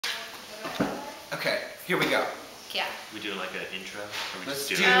Okay, here we go. Yeah. We doing like an intro? Or we Let's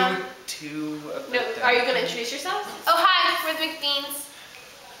just do do two of No, them. are you gonna introduce yourselves? Oh hi, we're the McBeans.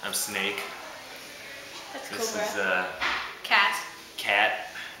 I'm Snake. That's This Cobra. is Cat. Cat,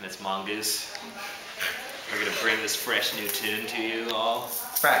 and it's Mongoose. We're gonna bring this fresh new tune to you all.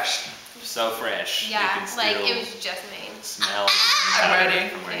 Fresh. So fresh. You Yeah, can still like it was just made. smell I'm ready.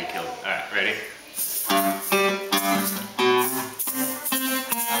 from where you killed it. Alright, ready?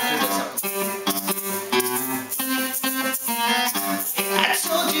 I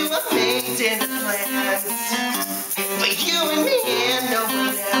told you I made in the plans, but you and me and no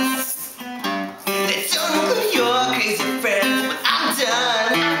one else. They don't include your crazy friends, but I'm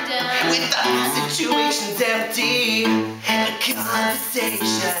done. With the situation's empty, the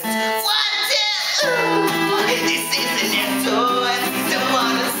conversations. One, two, this is an S.O.S. Don't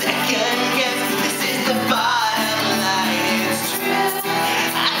wanna second guess. This is the bottom line. It's true.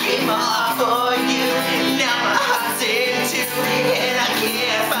 I came all for you. Now my heart's in two, and I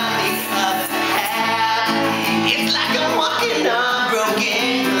can't find the other half. It's like I'm walking on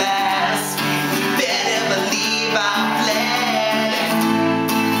broken glass. Better believe I'm glad,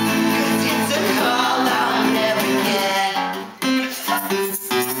 'cause it's a call I'll never get.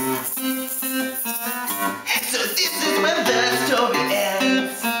 So this is where the story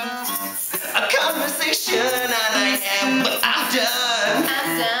ends. A conversation and I am, but I'm done. I'm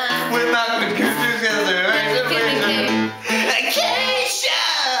done. We're not gonna get together.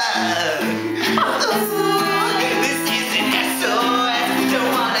 This is an SOS.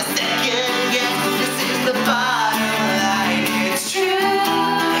 Don't wanna second guess. This is the bottom line. It's true.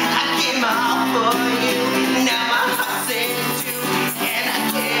 I gave my all for you. Now my heart's in two, and I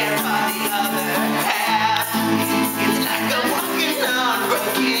can't find the other half. It's like I'm walking on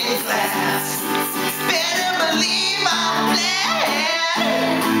broken glass. Better believe I'm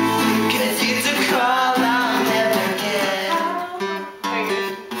glad, 'cause it's a call I'll never get.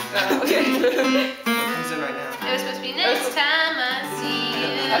 Okay. What comes in right now? It was supposed to be next time I see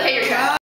you. Okay, you're good.